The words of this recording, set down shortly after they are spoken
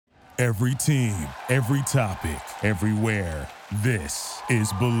Every team, every topic, everywhere. This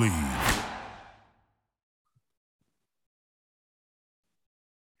is Believe.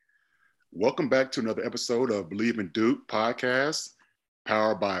 Welcome back to another episode of Believe in Duke podcast,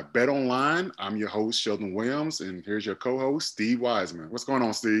 powered by Bet Online. I'm your host, Sheldon Williams, and here's your co-host, Steve Wiseman. What's going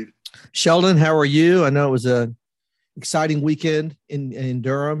on, Steve? Sheldon, how are you? I know it was an exciting weekend in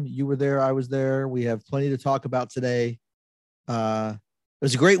Durham. You were there. I was there. We have plenty to talk about today. It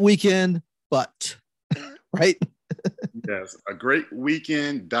was a great weekend, but right? Yes, a great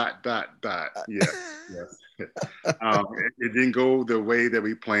weekend, ... Yes. It didn't go the way that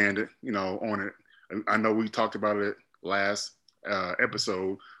we planned it, on it. I know we talked about it last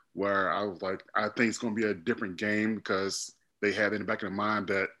episode where I was like, I think it's going to be a different game because they had in the back of their mind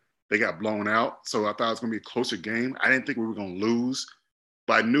that they got blown out. So I thought it was going to be a closer game. I didn't think we were going to lose,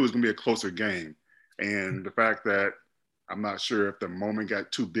 but I knew it was going to be a closer game. And the fact that I'm not sure if the moment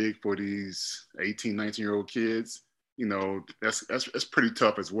got too big for these 18, 19-year-old kids, that's pretty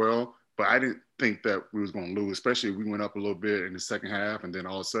tough as well. But I didn't think that we was going to lose, especially if we went up a little bit in the second half, and then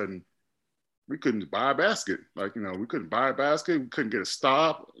all of a sudden we couldn't buy a basket. We couldn't buy a basket. We couldn't get a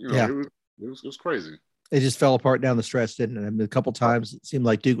stop. It was crazy. It just fell apart down the stretch, didn't it? I mean, a couple times it seemed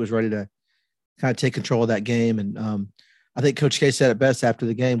like Duke was ready to kind of take control of that game. And I think Coach K said it best after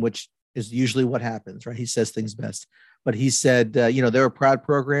the game, which is usually what happens, right? He says things best. But he said, they're a proud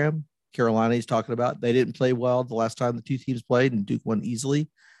program. Carolina he's talking about. They didn't play well the last time the two teams played, and Duke won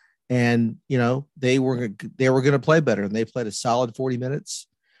easily. And, they were going to play better, and they played a solid 40 minutes.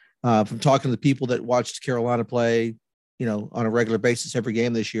 From talking to the people that watched Carolina play, on a regular basis every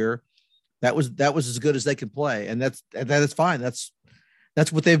game this year, that was as good as they could play. And that is fine. That's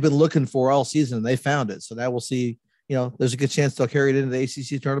what they've been looking for all season, and they found it. So now we'll see, there's a good chance they'll carry it into the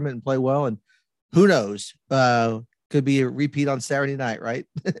ACC tournament and play well. And who knows, could be a repeat on Saturday night, right?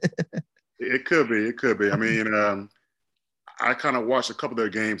 It could be. I mean, I kind of watched a couple of their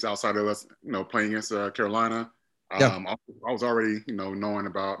games outside of us, playing against Carolina. I was already, knowing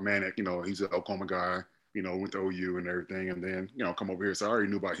about Manek. He's an Oklahoma guy, went to OU and everything. And then, come over here. So I already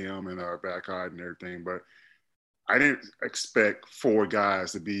knew about him and Bacot and everything. But I didn't expect four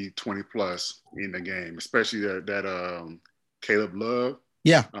guys to be 20-plus in the game, especially that Caleb Love.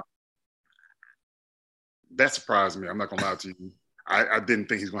 Yeah. That surprised me. I'm not going to lie to you. I didn't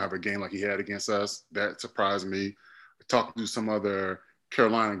think he's going to have a game like he had against us. That surprised me. Talking to some other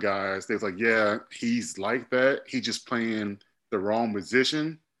Carolina guys, they was like, yeah, he's like that. He's just playing the wrong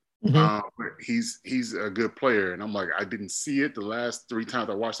position. Mm-hmm. But he's a good player. And I'm like, I didn't see it the last three times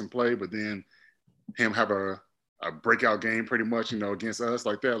I watched him play, but then him have a breakout game pretty much, against us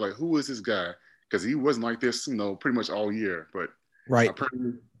like that. Like, who is this guy? Because he wasn't like this, pretty much all year. But right.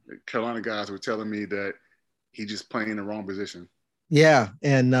 Apparently Carolina guys were telling me that he just playing the wrong position. Yeah.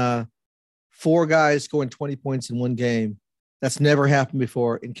 And four guys scoring 20 points in one game. That's never happened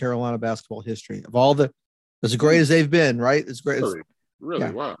before in Carolina basketball history. Of all as great as they've been, right? It's great. Really?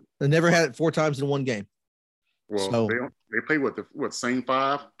 Yeah. Wow. They never had it four times in one game. Well, so, they played same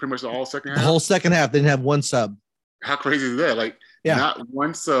five, pretty much the all second half? The whole second half. They didn't have one sub. How crazy is that? Like, not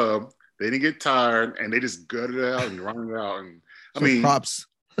one sub. They didn't get tired, and they just gutted it out and run it out. And props.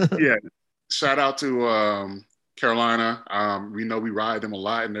 Yeah. Shout out to Carolina. We know we ride them a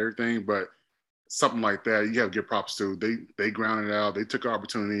lot and everything, but something like that, you have to give props to. They grounded it out. They took an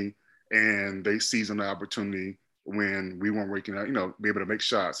opportunity, and they seized on the opportunity when we weren't waking up, be able to make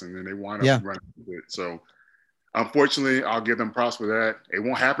shots, and then they wound up running with it. So, unfortunately, I'll give them props for that. It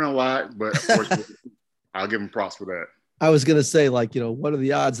won't happen a lot, but unfortunately, I'll give them props for that. I was going to say, what are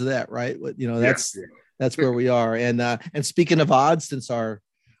the odds of that, right? That's where we are. And speaking of odds, since our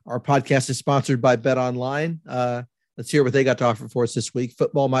podcast is sponsored by Bet Online, let's hear what they got to offer for us this week.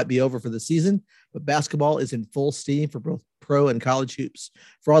 Football might be over for the season, but basketball is in full steam for both pro and college hoops.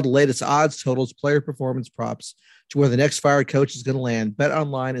 For all the latest odds, totals, player performance props to where the next fired coach is going to land, Bet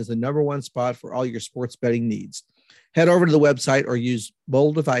Online is the number one spot for all your sports betting needs. Head over to the website or use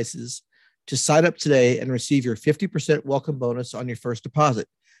mobile devices to sign up today and receive your 50% welcome bonus on your first deposit.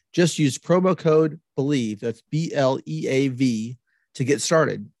 Just use promo code BELIEVE, that's BLEAV, to get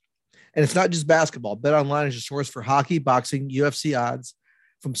started. And it's not just basketball. Bet Online is your source for hockey, boxing, UFC odds.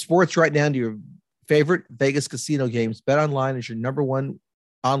 From sports right down to your favorite Vegas casino games, Bet Online is your number one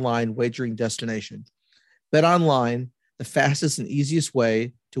online wagering destination. Bet Online, the fastest and easiest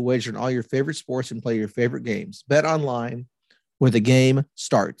way to wager on all your favorite sports and play your favorite games. Bet Online, where the game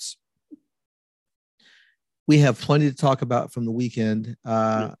starts. We have plenty to talk about from the weekend.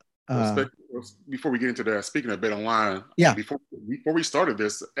 Before we get into that, speaking of Bet Online, before we started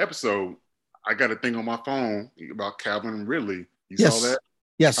this episode, I got a thing on my phone about Calvin Ridley. You saw that?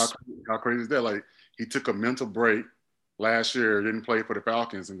 Yes. How crazy is that? Like, he took a mental break last year, didn't play for the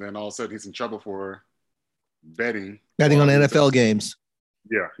Falcons, and then all of a sudden he's in trouble for betting on NFL games.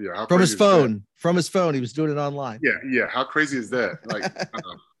 Yeah. How from his phone. That? From his phone, he was doing it online. Yeah. How crazy is that? Like,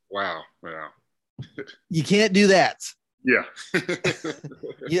 wow. You can't do that. Yeah.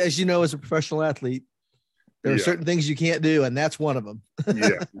 Yeah, as you know, as a professional athlete, there are certain things you can't do, and that's one of them.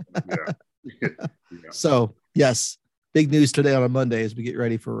 Yeah. So, yes, big news today on a Monday as we get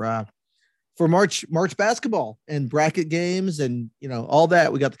ready for March basketball and bracket games and, all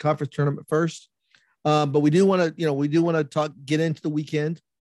that. We got the conference tournament first. But we do want to, get into the weekend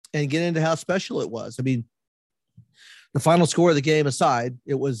and get into how special it was. I mean, the final score of the game aside,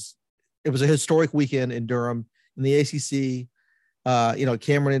 it was a historic weekend in Durham in the ACC,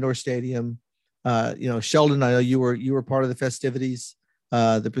 Cameron Indoor Stadium. Sheldon, I know you were part of the festivities,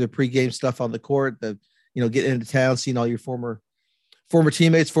 the pregame stuff on the court, getting into town, seeing all your former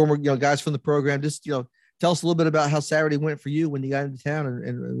teammates, guys from the program. Just, tell us a little bit about how Saturday went for you when you got into town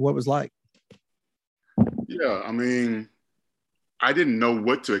and what it was like. Yeah, I mean, I didn't know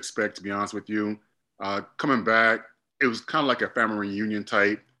what to expect, to be honest with you. Coming back, it was kind of like a family reunion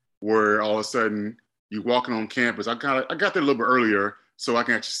type, where all of a sudden you walking on campus. I got there a little bit earlier so I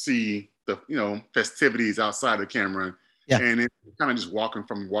can actually see the festivities outside of Cameron. Yeah. And it kind of just walking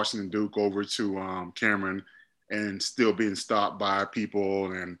from Washington Duke over to Cameron and still being stopped by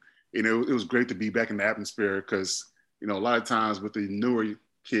people, and it was great to be back in the atmosphere because a lot of times with the newer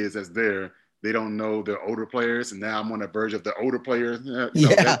kids that's there, they don't know the older players, and now I'm on the verge of the older players.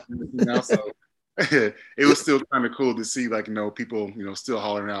 So it was still kind of cool to see, people, still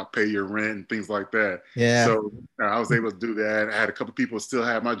hollering out, pay your rent and things like that. Yeah. So I was able to do that. I had a couple people still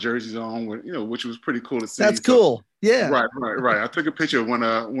have my jerseys on, which was pretty cool to see. That's cool. Yeah. Right. I took a picture when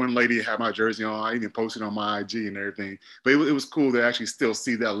one lady had my jersey on. I even posted on my IG and everything. But it was cool to actually still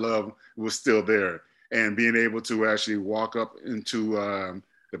see that love was still there, and being able to actually walk up into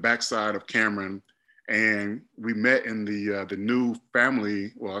the backside of Cameron, and we met in the new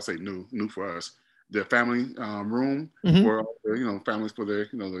family. Well, I say new for us. The family room where all the, families for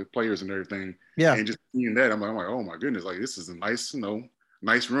the players and everything. Yeah. And just seeing that, I'm like, oh my goodness, like this is a nice,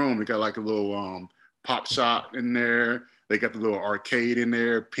 nice room. They got like a little pop shop in there. They got the little arcade in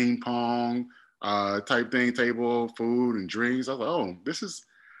there, ping pong type thing, table, food and drinks. I was like, oh, this is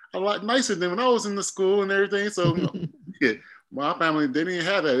a lot nicer than when I was in the school and everything. So my family, they didn't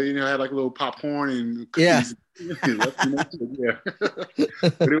have that. They had like a little popcorn and cookies. Yeah. Yeah.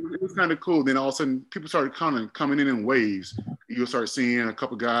 But it was kind of cool. Then all of a sudden, people started kind of coming in waves. You'll start seeing a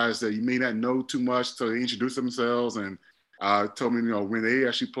couple guys that you may not know too much, so they introduce themselves and told me, when they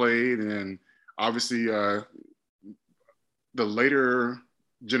actually played. And obviously, the later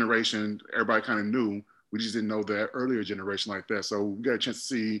generation, everybody kind of knew. We just didn't know the earlier generation like that. So we got a chance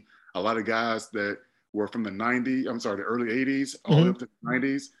to see a lot of guys that were from the the early 80s, all the way up to the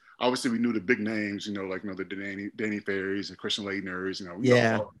 90s. Obviously, we knew the big names, the Danny Ferries and Christian Laettners,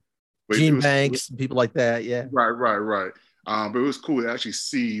 Gene Banks and people like that. Yeah. Right. But it was cool to actually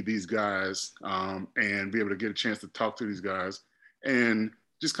see these guys and be able to get a chance to talk to these guys and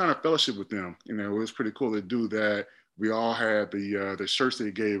just kind of fellowship with them. It was pretty cool to do that. We all had the shirts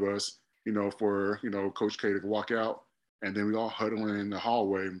they gave us, for, Coach K to walk out. And then we all huddle in the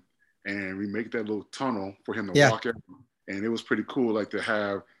hallway and we make that little tunnel for him to walk out. And it was pretty cool, like to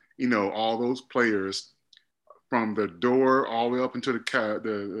have, all those players from the door all the way up into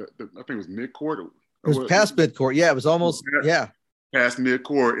the I think it was midcourt. It was past midcourt. Yeah, it was almost, past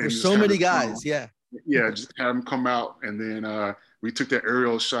midcourt. There's so many guys, Yeah, just have them come out. And then we took that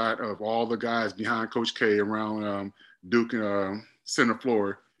aerial shot of all the guys behind Coach K around Duke center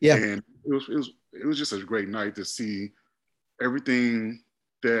floor. Yeah. And it was just a great night to see everything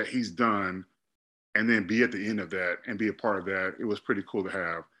that he's done and then be at the end of that and be a part of that. It was pretty cool to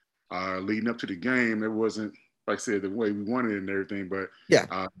have. Leading up to the game, it wasn't, like I said, the way we wanted it and everything, but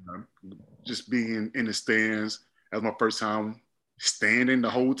just being in the stands. That was my first time standing the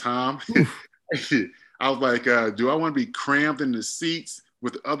whole time. I was like, do I want to be crammed in the seats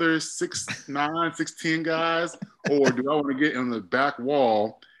with other 6'9", 6'10" guys, or do I want to get on the back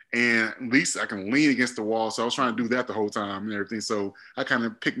wall and at least I can lean against the wall? So I was trying to do that the whole time and everything. So I kind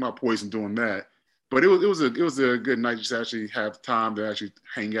of picked my poison doing that. But it was a good night just to actually have time to actually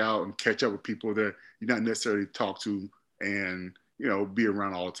hang out and catch up with people that you're not necessarily talk to and, be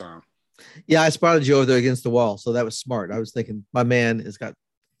around all the time. Yeah, I spotted you over there against the wall. So that was smart. I was thinking my man has got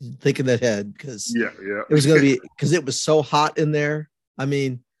thinking ahead because it was going to be because it was so hot in there. I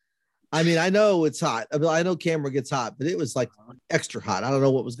mean, I know it's hot. I know camera gets hot, but it was like extra hot. I don't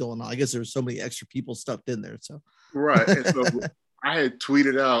know what was going on. I guess there was so many extra people stuffed in there. So right. And so I had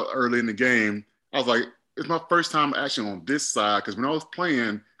tweeted out early in the game. I was like, it's my first time actually on this side because when I was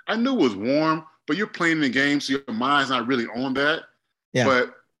playing, I knew it was warm, but you're playing the game, so your mind's not really on that. Yeah.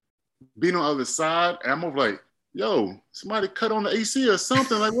 But being on the other side, I'm over like, yo, somebody cut on the AC or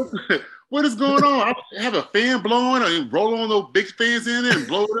something. Like, what is going on? I have a fan blowing and roll on those big fans in it and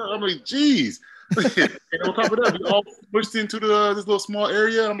blow it up. I'm like, geez. And on top of that, we all pushed into this little small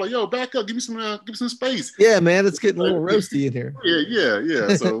area. I'm like, yo, back up, give me some space. Yeah, man, it's getting a little roasty in here.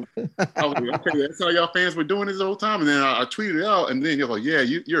 Yeah. So I was like, okay, that's how y'all fans were doing this the whole time. And then I tweeted it out, and then you're like, yeah,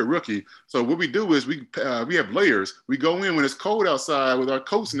 you're a rookie. So what we do is we have layers. We go in when it's cold outside with our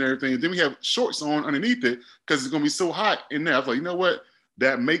coats and everything. And then we have shorts on underneath it because it's gonna be so hot in there. I was like, you know what?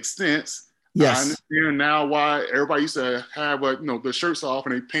 That makes sense. Yes. I understand now why everybody used to have the shirts off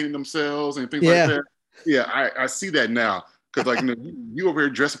and they painted themselves and things like that. Yeah, I see that now. Because like you over here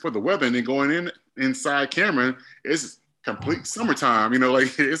dressing for the weather and then going inside Cameron, it's complete summertime,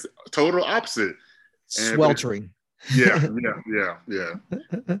 like it's total opposite. Sweltering. Yeah.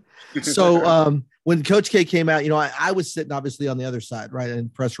 So when Coach K came out, I was sitting obviously on the other side, right, in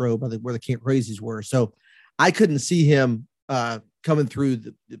press row where the Camp Crazies were. So I couldn't see him coming through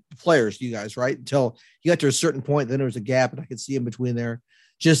the players, you guys, right? Until you got to a certain point, then there was a gap and I could see him between there.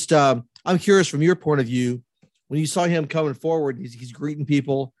 Just, I'm curious from your point of view, when you saw him coming forward, he's greeting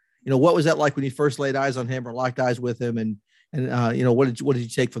people, what was that like when you first laid eyes on him or locked eyes with him? And what did you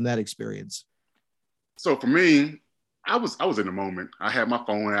take from that experience? So for me, I was in the moment. I had my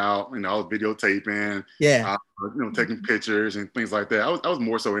phone out, I was videotaping, taking pictures and things like that. I was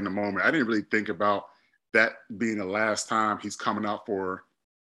more so in the moment. I didn't really think about that being the last time he's coming out for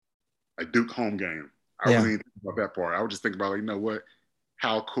a Duke home game. I wasn't even thinking about that part. I was just thinking about, what,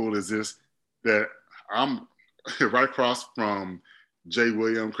 how cool is this that I'm right across from Jay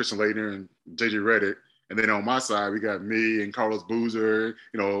Williams, Christian Laettner, and JJ Redick. And then on my side, we got me and Carlos Boozer,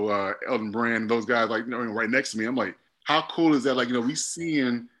 Elton Brand, those guys right next to me. I'm like, how cool is that? We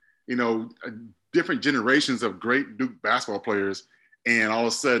seeing, different generations of great Duke basketball players. And all of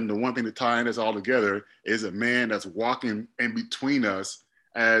a sudden, the one thing that tying us all together is a man that's walking in between us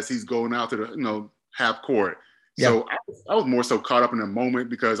as he's going out to the, half court. Yeah. So I was more so caught up in the moment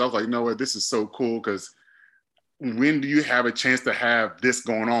because I was like, what, this is so cool because when do you have a chance to have this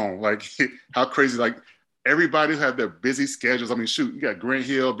going on? Like, how crazy, everybody have their busy schedules. I mean, shoot, you got Grant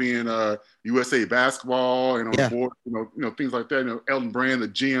Hill being USA basketball and on the board, things like that. Elton Brand, the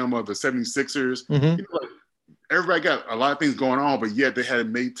GM of the 76ers. Mm-hmm. Everybody got a lot of things going on, but yet they had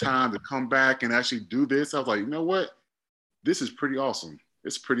made time to come back and actually do this. I was like, you know what? This is pretty awesome.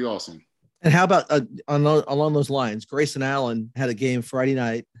 It's pretty awesome. And how about along those lines? Grayson Allen had a game Friday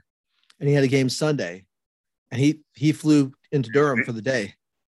night and he had a game Sunday and he flew into Durham for the day.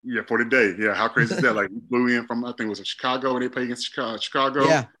 Yeah, for the day. Yeah, how crazy is that? He flew in from, I think it was in Chicago and they played against Chicago.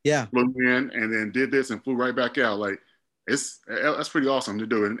 Yeah. Flew in and then did this and flew right back out. That's pretty awesome to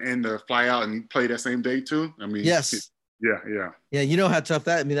do and to fly out and play that same day too. I mean, yes, yeah. You know how tough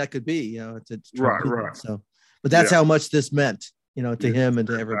that could be. It's right. So, but that's how much this meant, to him and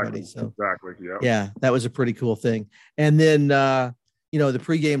to everybody. So exactly, yeah, that was a pretty cool thing. And then the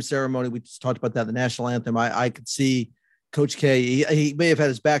pregame ceremony, we just talked about that. The national anthem. I could see Coach K. He may have had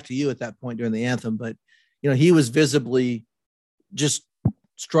his back to you at that point during the anthem, but he was visibly just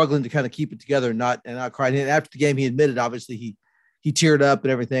struggling to kind of keep it together and not crying. And after the game, he admitted, obviously he teared up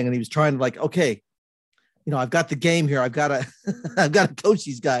and everything. And he was trying to okay, I've got the game here. I've got to coach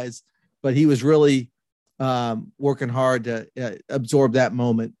these guys, but he was really working hard to absorb that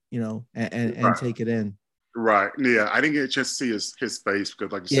moment, and take it in. Right. Yeah. I didn't get a chance to see his face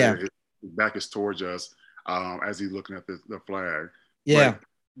because like you said, his back is towards us as he's looking at the flag. Yeah.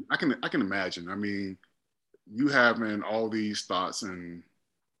 But I can imagine. I mean, you having all these thoughts and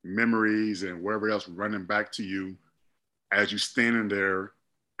memories and wherever else running back to you as you standing there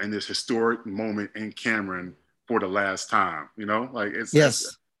in this historic moment in Cameron for the last time,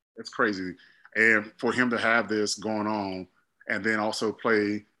 it's crazy. And for him to have this going on and then also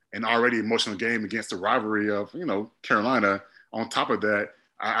play an already emotional game against the rivalry of, Carolina on top of that,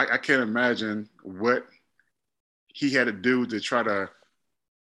 I can't imagine what he had to do to try to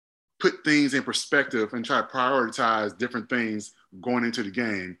put things in perspective and try to prioritize different things going into the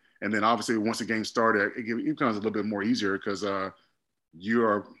game. And then obviously once the game started, it becomes a little bit more easier because you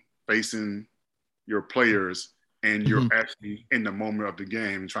are facing your players and you're actually in the moment of the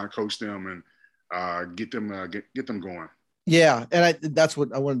game and trying to coach them and get them going. Yeah. And that's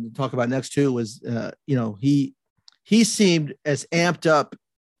what I wanted to talk about next too was, he seemed as amped up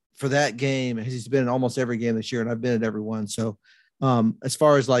for that game as he's been in almost every game this year. And I've been at every one. So as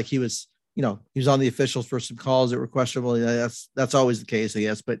far as he was he was on the officials for some calls that were questionable. That's always the case, I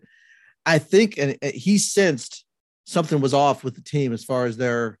guess. But I think and he sensed something was off with the team as far as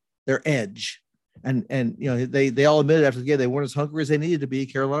their edge. And they all admitted after the game they weren't as hungry as they needed to be.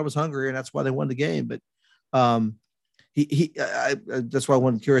 Carolina was hungry, and that's why they won the game. But that's why I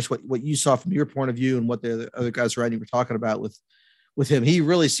wanted curious what you saw from your point of view and what the other guys around you were talking about with him. He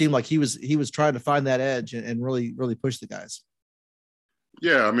really seemed like he was trying to find that edge and really, really push the guys.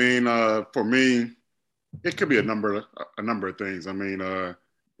 Yeah, I mean, for me, it could be a number of things. I mean,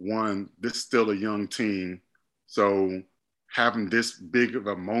 one, this is still a young team, so having this big of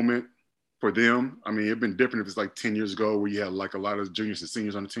a moment for them, I mean, it'd been different if it's like 10 years ago where you had like a lot of juniors and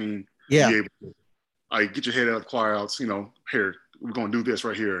seniors on the team. Yeah. Be able to, get your head out of the clouds, here, we're going to do this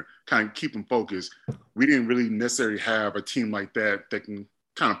right here, kind of keep them focused. We didn't really necessarily have a team like that can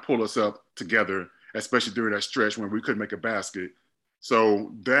kind of pull us up together, especially during that stretch when we couldn't make a basket.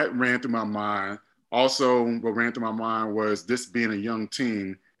 So that ran through my mind. Also, what ran through my mind was this being a young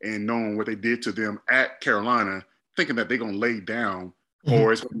team and knowing what they did to them at Carolina, thinking that they're going to lay down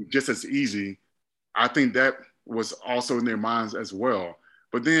or it's going to be just as easy. I think that was also in their minds as well.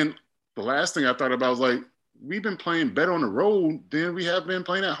 But then the last thing I thought about was like, we've been playing better on the road than we have been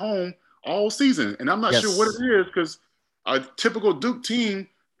playing at home all season. And I'm not sure what it is because a typical Duke team,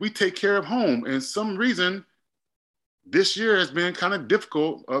 we take care of home. And some reason this year has been kind of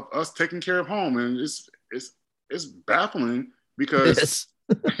difficult of us taking care of home. And it's baffling because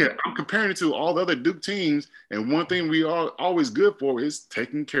I'm comparing it to all the other Duke teams. And one thing we are always good for is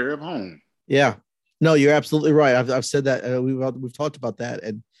taking care of home. Yeah, no, you're absolutely right. I've said that. We've talked about that.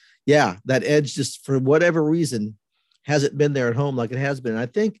 And yeah, that edge just for whatever reason hasn't been there at home like it has been. And I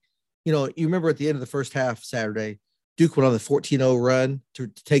think, you remember at the end of the first half Saturday, Duke went on the 14-0 run to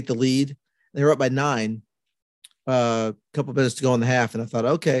take the lead. They were up by 9, a couple minutes to go in the half. And I thought,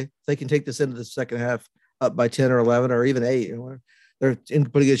 okay, if they can take this into the second half up by 10 or 11 or even 8, they're in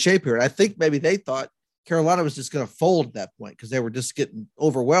pretty good shape here. And I think maybe they thought Carolina was just going to fold at that point because they were just getting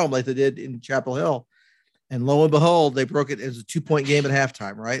overwhelmed like they did in Chapel Hill. And lo and behold, they broke it as a 2-point game at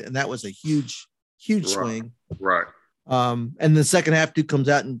halftime, right? And that was a huge swing. Right. And the second half, Duke comes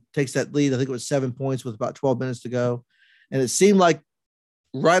out and takes that lead. I think it was 7 points with about 12 minutes to go. And it seemed like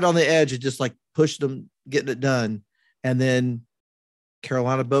right on the edge, it just like pushed them getting it done. And then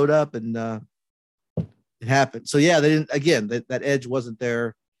Carolina bowed up and it happened. So yeah, they didn't, again, that edge wasn't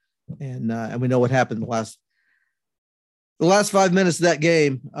there. And we know what happened the last 5 minutes of that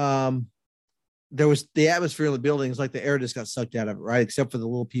game. There was the atmosphere in the building. It's like the air just got sucked out of it, right? Except for the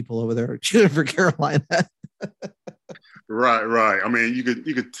little people over there cheering for Carolina. Right. I mean, you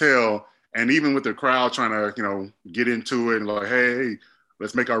could tell, and even with the crowd trying to, get into it and like, hey,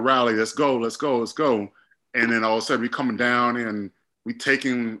 let's make our rally. Let's go. And then all of a sudden we coming down and we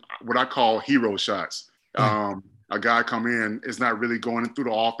taking what I call hero shots. A guy come in, is not really going through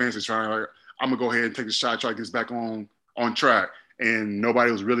the offense. Is trying to, I'm gonna go ahead and take the shot, try to get us back on track. And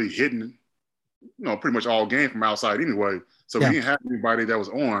nobody was really hitting, pretty much all game from outside anyway. So we didn't have anybody that was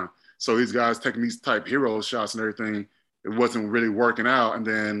on. So these guys taking these type hero shots and everything, it wasn't really working out. And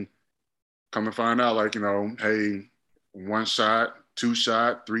then come to find out, like, hey, 1 shot, 2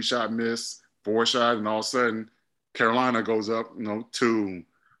 shot, 3 shot miss, 4 shot, and all of a sudden Carolina goes up, 2,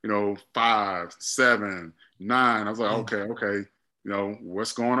 5, 7, 9. I was like, okay,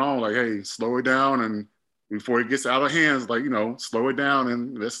 what's going on? Like, hey, slow it down, and before it gets out of hands, like, slow it down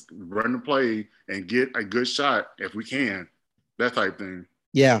and let's run the play and get a good shot if we can, that type thing.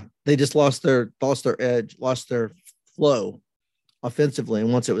 Yeah, they just lost their edge, lost their flow offensively,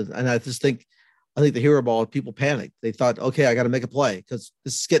 and once it was, and I think the hero ball, people panicked. They thought, okay, I got to make a play because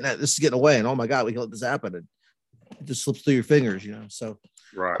this is getting away, and oh my God, we can let this happen, and it just slips through your fingers, So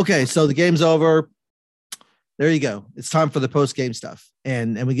right. Okay, so the game's over. There you go. It's time for the post game stuff,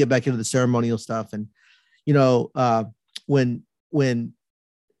 and we get back into the ceremonial stuff, and when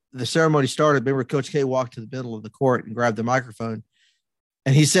the ceremony started, remember Coach K walked to the middle of the court and grabbed the microphone.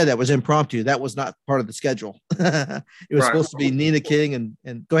 And he said that was impromptu. That was not part of the schedule. It was supposed to be Nina King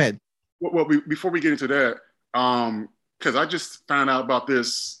and go ahead. Well, before we get into that, because I just found out about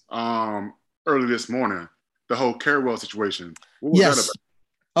this early this morning, the whole Carrawell situation. What was that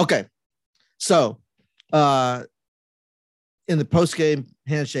about? Okay. So in the post-game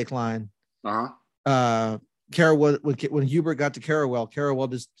handshake line, Carrawell, when Hubert got to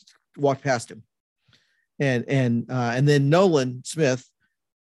Carrawell just walked past him. And then Nolan Smith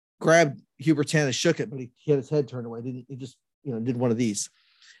grabbed Hubert's hand and shook it, but he had his head turned away. He just, did one of these.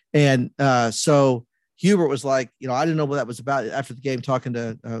 And so Hubert was like, I didn't know what that was about. After the game, talking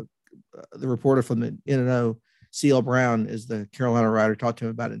to the reporter from the N&O, C.L. Brown is the Carolina writer, talked to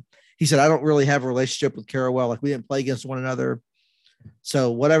him about it. he said, I don't really have a relationship with Carrawell. Like we didn't play against one another.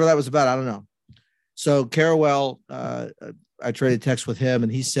 So whatever that was about, I don't know. So Carrawell, I traded text with him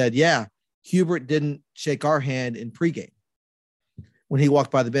and he said, yeah, Hubert didn't shake our hand in pregame. When he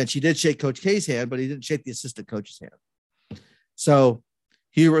walked by the bench, he did shake Coach K's hand, but he didn't shake the assistant coach's hand. So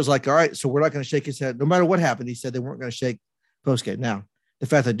Hubert was like, all right, so we're not going to shake his hand. No matter what happened, he said they weren't going to shake postgame. Now, the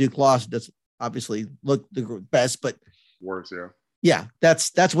fact that Duke lost does obviously look the best, but worse, yeah. Yeah,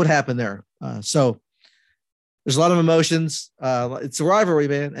 that's what happened there. So there's a lot of emotions. It's a rivalry,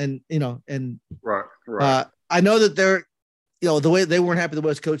 man. And right. I know that they're, the way they weren't happy the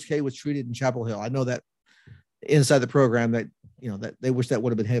way Coach K was treated in Chapel Hill. I know that inside the program that, that they wish that would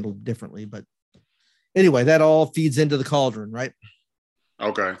have been handled differently. But anyway, that all feeds into the cauldron, right?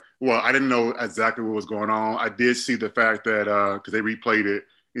 Okay. Well, I didn't know exactly what was going on. I did see the fact that because they replayed it,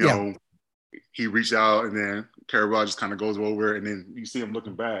 he reached out and then Carrawell just kind of goes over and then you see him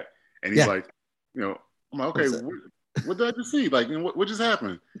looking back and he's like, I'm like, okay, what did I just see? Like, what just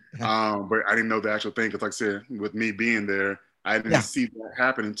happened? But I didn't know the actual thing because, like I said, with me being there, I didn't see that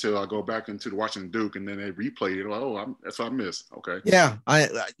happen until I go back into the watching Duke and then they replayed it. Like, that's what I missed. Okay. Yeah.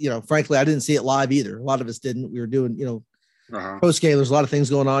 Frankly, I didn't see it live either. A lot of us didn't. We were doing, post game. There's a lot of things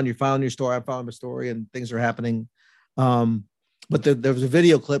going on. You're filing your story. I found my story and things are happening. But there was a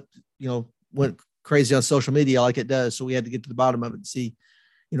video clip, went crazy on social media like it does. So we had to get to the bottom of it and see,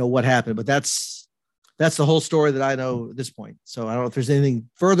 what happened. But that's the whole story that I know at this point. So I don't know if there's anything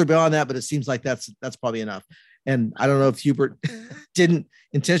further beyond that, but it seems like that's probably enough. And I don't know if Hubert didn't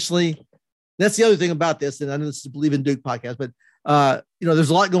intentionally. That's the other thing about this. And I know this is a Believe in Duke podcast, but there's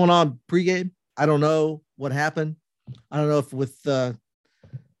a lot going on pregame. I don't know what happened. I don't know if with the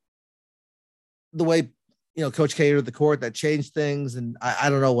way, Coach K entered the court that changed things. And I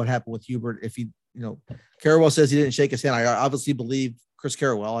don't know what happened with Hubert. If he, Carrawell says he didn't shake his hand. I obviously believe Chris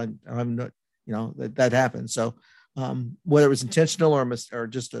Carrawell and I'm not, that happened. So whether it was intentional or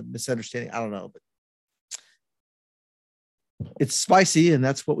just a misunderstanding, I don't know, but it's spicy and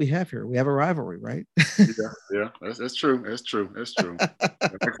that's what we have here. We have a rivalry, right? Yeah. That's true. That's true.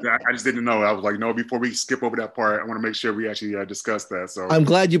 I just didn't know. I was like, no, before we skip over that part, I want to make sure we actually discuss that. So I'm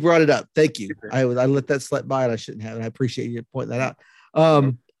glad you brought it up. Thank you. I let that slip by and I shouldn't have, and I appreciate you pointing that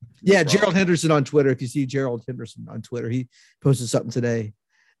out. Gerald Henderson on Twitter. If you see Gerald Henderson on Twitter, he posted something today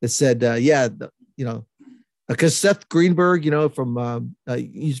that said, because Seth Greenberg, from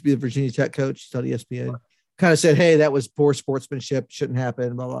used to be the Virginia Tech coach, he's on ESPN, kind of said, hey, that was poor sportsmanship, shouldn't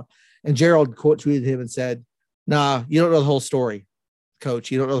happen, blah, blah. And Gerald quote tweeted him and said, nah, you don't know the whole story,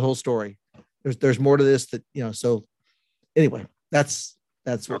 coach. You don't know the whole story. There's more to this that, so anyway, that's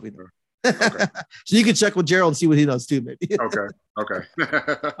what we do. Okay. So you can check with Gerald and see what he knows too, maybe. Okay.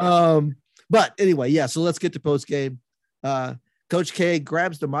 But anyway, so let's get to post game. Coach K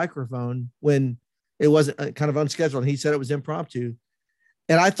grabs the microphone when it wasn't kind of unscheduled. And he said it was impromptu.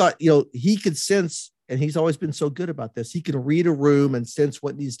 And I thought, he could sense, and he's always been so good about this. He can read a room and sense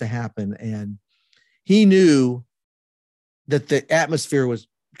what needs to happen. And he knew that the atmosphere was,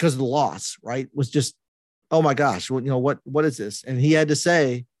 because of the loss, right, was just, oh my gosh, what is this? And he had to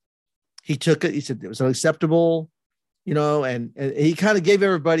say, he took it. He said it was unacceptable, and he kind of gave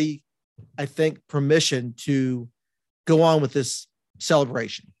everybody, I think, permission to go on with this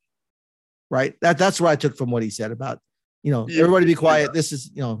celebration. Right. That's what I took from what he said about, everybody be quiet. This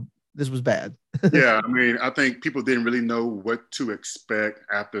is, this was bad. Yeah. I mean, I think people didn't really know what to expect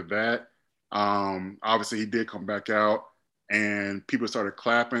after that. Obviously he did come back out and people started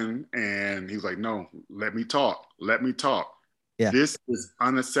clapping and he was like, no, let me talk. Yeah. This is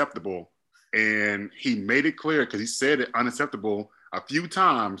unacceptable. And he made it clear because he said it unacceptable a few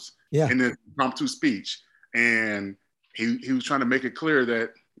times in the impromptu speech. And he was trying to make it clear that,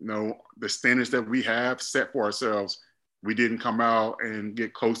 the standards that we have set for ourselves, we didn't come out and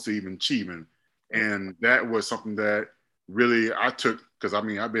get close to even achieving. And that was something that really I took, because I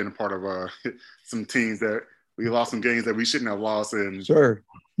mean, I've been a part of some teams that we lost some games that we shouldn't have lost. And sure,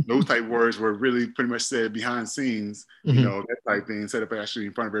 those type words were really pretty much said behind scenes, that type thing, set up actually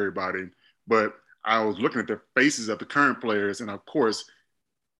in front of everybody. But I was looking at the faces of the current players, and of course,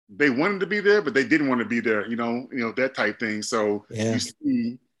 they wanted to be there, but they didn't want to be there, that type thing. So you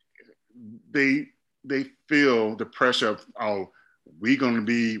see, they feel the pressure of, we're going to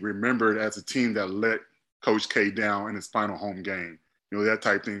be remembered as a team that let Coach K down in his final home game, that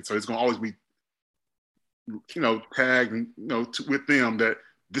type thing. So it's going to always be, tagged, with them that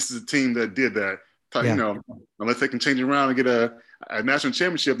this is a team that did that. Unless they can change it around and get a national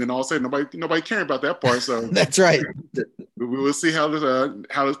championship, then all of a sudden nobody caring about that part. So that's right. We will see how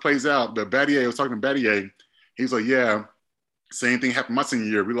this plays out. But Battier, I was talking to Battier. He was like, yeah, Same thing happened my senior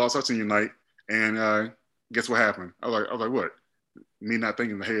year. We lost our senior night, and guess what happened? I was like, what? Me not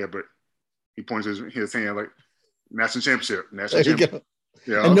thinking in the head, but he points his hand like national championship. There you go.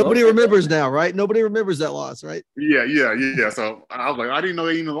 Yeah, and nobody remembers now, right? Nobody remembers that loss, right? Yeah. So I was like, I didn't know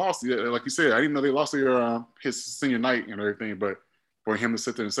they even lost. Like you said, I didn't know they lost his senior night and everything. But for him to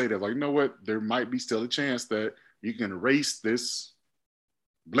sit there and say that, like, you know what? There might be still a chance that you can erase this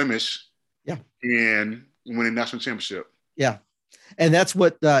blemish, and win a national championship. Yeah, and that's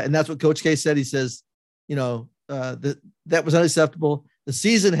what Coach K said. He says, that was unacceptable. The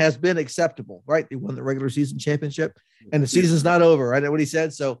season has been acceptable, right? They won the regular season championship, and the season's not over, right? That's what he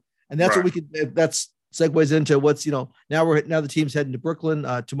said. So, and that's what we could. That's segues into what's now the team's heading to Brooklyn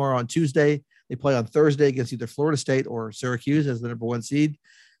tomorrow on Tuesday. They play on Thursday against either Florida State or Syracuse as the number 1 seed.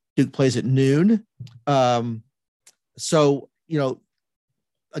 Duke plays at noon. So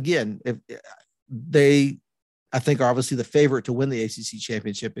again, if I think are obviously the favorite to win the ACC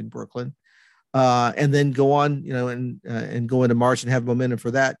championship in Brooklyn. And then go on, and go into March and have momentum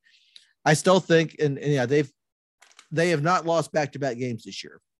for that. I still think, they have not lost back-to-back games this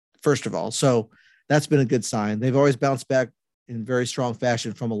year, first of all. So that's been a good sign. They've always bounced back in very strong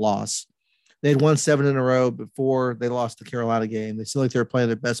fashion from a loss. They had won 7 in a row before they lost the Carolina game. They still like they're playing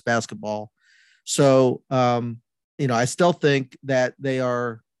their best basketball. So, I still think that they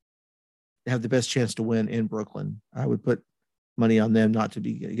have the best chance to win in Brooklyn. I would put money on them not to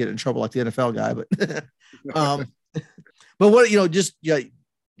get in trouble like the NFL guy, but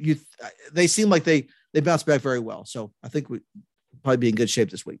they seem like they bounced back very well. So I think we probably be in good shape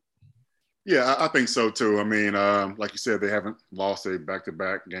this week. Yeah, I think so too. I mean, like you said, they haven't lost a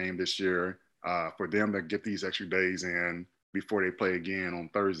back-to-back game this year. For them to get these extra days in before they play again on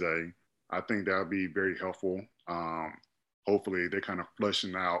Thursday, I think that would be very helpful. Hopefully they're kind of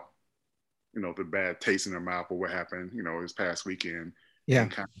flushing out the bad taste in their mouth of what happened, this past weekend. Yeah.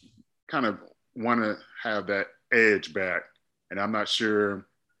 And kind of want to have that edge back. And I'm not sure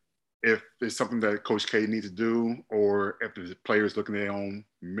if it's something that Coach K needs to do, or if the players looking at their own,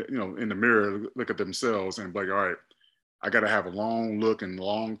 in the mirror, look at themselves and be like, all right, I got to have a long look and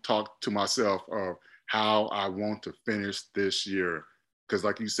long talk to myself of how I want to finish this year. Because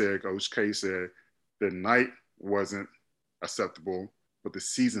like you said, Coach K said, the night wasn't acceptable, but the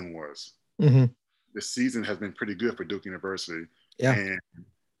season was. Mm-hmm. The season has been pretty good for Duke University. Yeah. And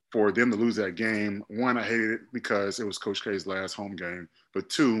for them to lose that game, one, I hated it because it was Coach K's last home game. But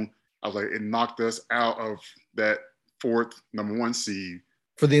two, I was like, it knocked us out of that 4th number 1 seed.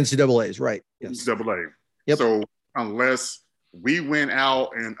 For the NCAAs, right. Yes. NCAA. Yep. So unless we went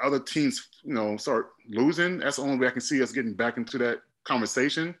out and other teams, start losing, that's the only way I can see us getting back into that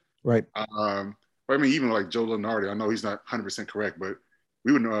conversation. Right. But I mean, even like Joe Lunardi, I know he's not 100% correct, but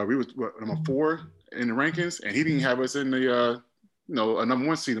we was number 4 in the rankings, and he didn't have us in the a number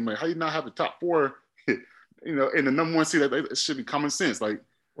 1 seed. I'm like, how do you not have the top 4? In the number 1 seed, that should be common sense. Like,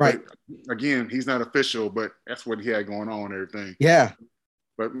 right. Again, he's not official, but that's what he had going on and everything. Yeah.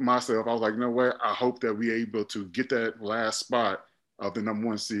 But myself, I was like, you know what? I hope that we're able to get that last spot of the number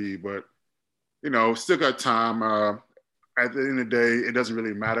 1 seed. But still got time. At the end of the day, it doesn't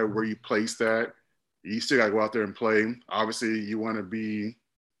really matter where you place that. You still got to go out there and play. Obviously, you want to be,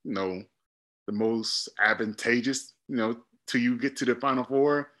 the most advantageous, till you get to the Final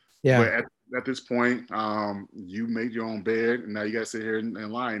Four. Yeah. But at this point, you made your own bed, and now you got to sit here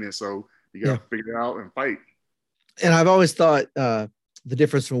and lie in it. So you got to figure it out and fight. And I've always thought the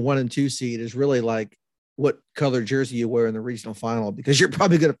difference from 1 and 2 seed is really like what color jersey you wear in the regional final, because you're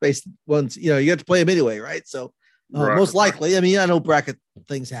probably going to face ones, you have to play them anyway, right? So most likely, I mean, I know bracket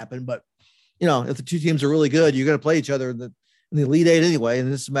things happen, but if the two teams are really good, you're going to play each other in the Elite Eight anyway,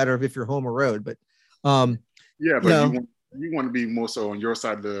 and it's a matter of if you're home or road. But you want to be more so on your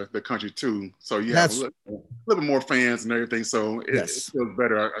side of the country too, so you have a little bit more fans and everything. So it feels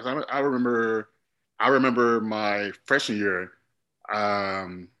better. I remember my freshman year.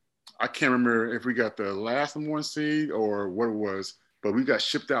 I can't remember if we got the last number 1 seed or what it was, but we got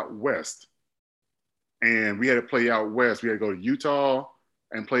shipped out west, and we had to play out west. We had to go to Utah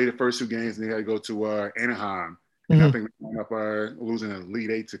and play the first 2 games, and they had to go to Anaheim. And I think we wound up losing an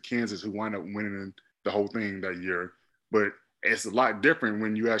Elite Eight to Kansas, who wound up winning the whole thing that year. But it's a lot different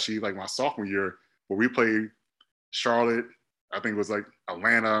when you actually, like my sophomore year, where we played Charlotte, I think it was like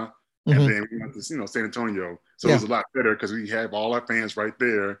Atlanta, and then we went to San Antonio. So it was a lot better because we have all our fans right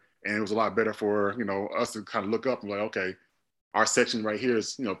there, and it was a lot better for us to kind of look up and like, okay, our section right here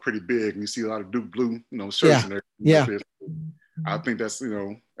is pretty big, and you see a lot of Duke blue shirts in there. Yeah. I think that's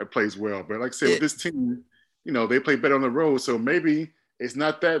it plays well. But like I said, with this team, they play better on the road, so maybe it's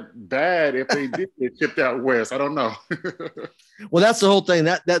not that bad if they did get shipped out west. I don't know. Well, that's the whole thing.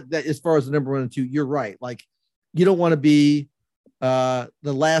 That as far as the number 1 and 2, you're right. Like, you don't want to be the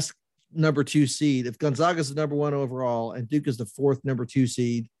last number 2 seed. If Gonzaga's the number 1 overall and Duke is the 4th number 2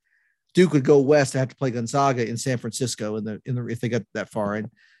 seed, Duke would go west to have to play Gonzaga in San Francisco if they got that far. And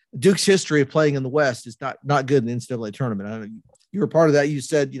Duke's history of playing in the West is not good in the NCAA tournament. I know you were part of that. You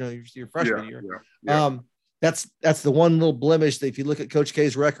said, your freshman year. Yeah. That's the one little blemish that if you look at Coach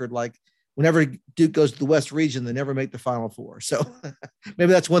K's record, like whenever Duke goes to the West region, they never make the Final Four. So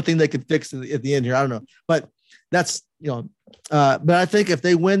maybe that's one thing they could fix at the end here. I don't know, but that's, but I think if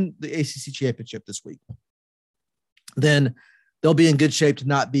they win the ACC championship this week, then they'll be in good shape to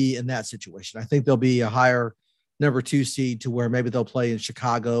not be in that situation. I think they'll be a higher number 2 seed to where maybe they'll play in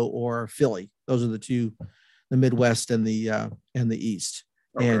Chicago or Philly. Those are the two, the Midwest and the East.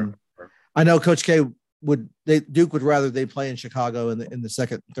 Okay. And I know Coach K Duke would rather they play in Chicago in the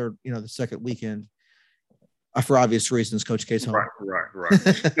second, third, the second weekend for obvious reasons. Coach K's home. Right.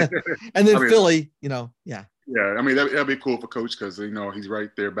 And then Philly, yeah. Yeah, I mean, that'd be cool for Coach because, he's right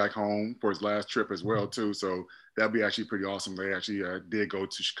there back home for his last trip as well, too. So that'd be actually pretty awesome. They actually did go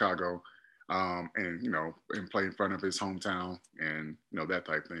to Chicago and play in front of his hometown and, that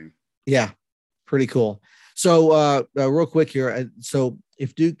type thing. Yeah, pretty cool. So real quick here. So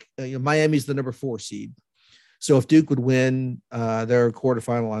if Duke, Miami's the number 4 seed. So if Duke would win their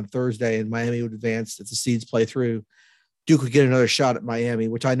quarterfinal on Thursday and Miami would advance if the seeds play through, Duke would get another shot at Miami,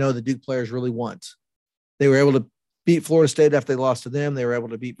 which I know the Duke players really want. They were able to beat Florida State after they lost to them. They were able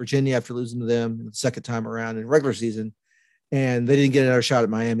to beat Virginia after losing to them the second time around in regular season. And they didn't get another shot at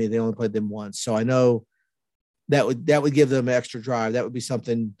Miami. They only played them once. So I know that would give them an extra drive. That would be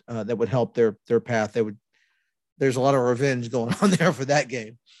something that would help their path. There's a lot of revenge going on there for that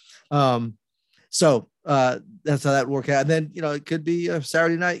game. So that's how that would work out. And then, it could be a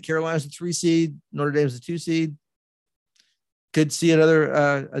Saturday night. Carolina's a 3 seed. Notre Dame's a 2 seed. Could see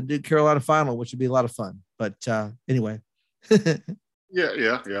another a Duke Carolina final, which would be a lot of fun. But anyway.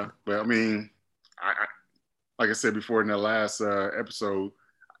 Yeah. But I mean, I like I said before in the last episode,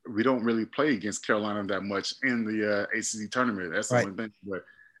 we don't really play against Carolina that much in the ACC tournament. That's the only thing. But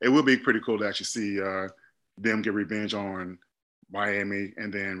it will be pretty cool to actually see them get revenge on Miami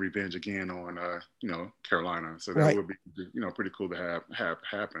and then revenge again on Carolina. So that would be pretty cool to have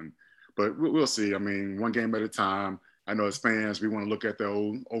happen. But we'll see. I mean, one game at a time. I know as fans we want to look at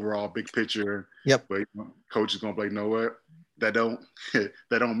the overall big picture. Yep. But coach is going to be like, know what? That don't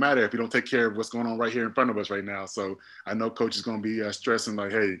matter if you don't take care of what's going on right here in front of us right now. So I know coach is going to be stressing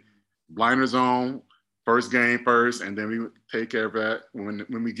like, hey, blinders on, first game first, and then we take care of that when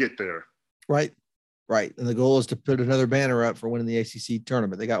we get there. Right. And the goal is to put another banner up for winning the ACC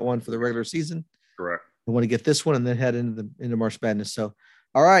tournament. They got one for the regular season. Correct. They want to get this one and then head into March Madness. So,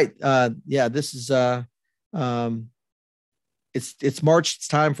 all right. This is it's March. It's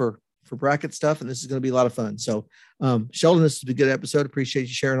time for bracket stuff, and this is going to be a lot of fun. So, Sheldon, this has been a good episode. Appreciate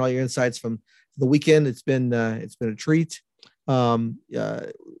you sharing all your insights from the weekend. It's been a treat.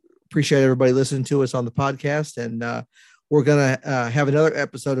 Appreciate everybody listening to us on the podcast, and we're going to have another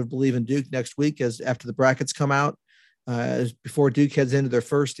episode of Believe in Duke next week after the brackets come out, before Duke heads into their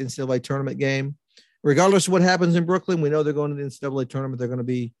first NCAA tournament game. Regardless of what happens in Brooklyn, we know they're going to the NCAA tournament. They're going to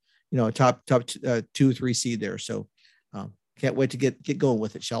be, a top 2 or 3 seed there. So can't wait to get going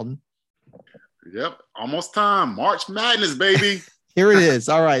with it, Sheldon. Yep. Almost time. March Madness, baby. Here it is.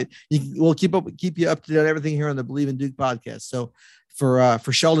 All right. We'll keep you up to date on everything here on the Believe in Duke podcast. So for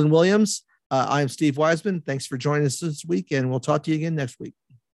Sheldon Williams, I am Steve Wiseman. Thanks for joining us this week, and we'll talk to you again next week.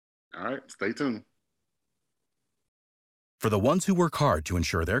 All right. Stay tuned. For the ones who work hard to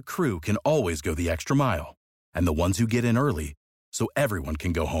ensure their crew can always go the extra mile, and the ones who get in early so everyone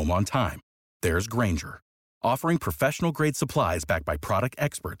can go home on time, there's Grainger, offering professional-grade supplies backed by product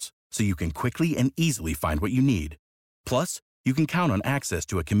experts so you can quickly and easily find what you need. Plus, you can count on access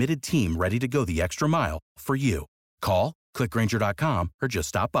to a committed team ready to go the extra mile for you. Call, click Grainger.com, or just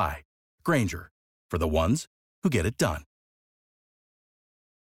stop by. Grainger, for the ones who get it done.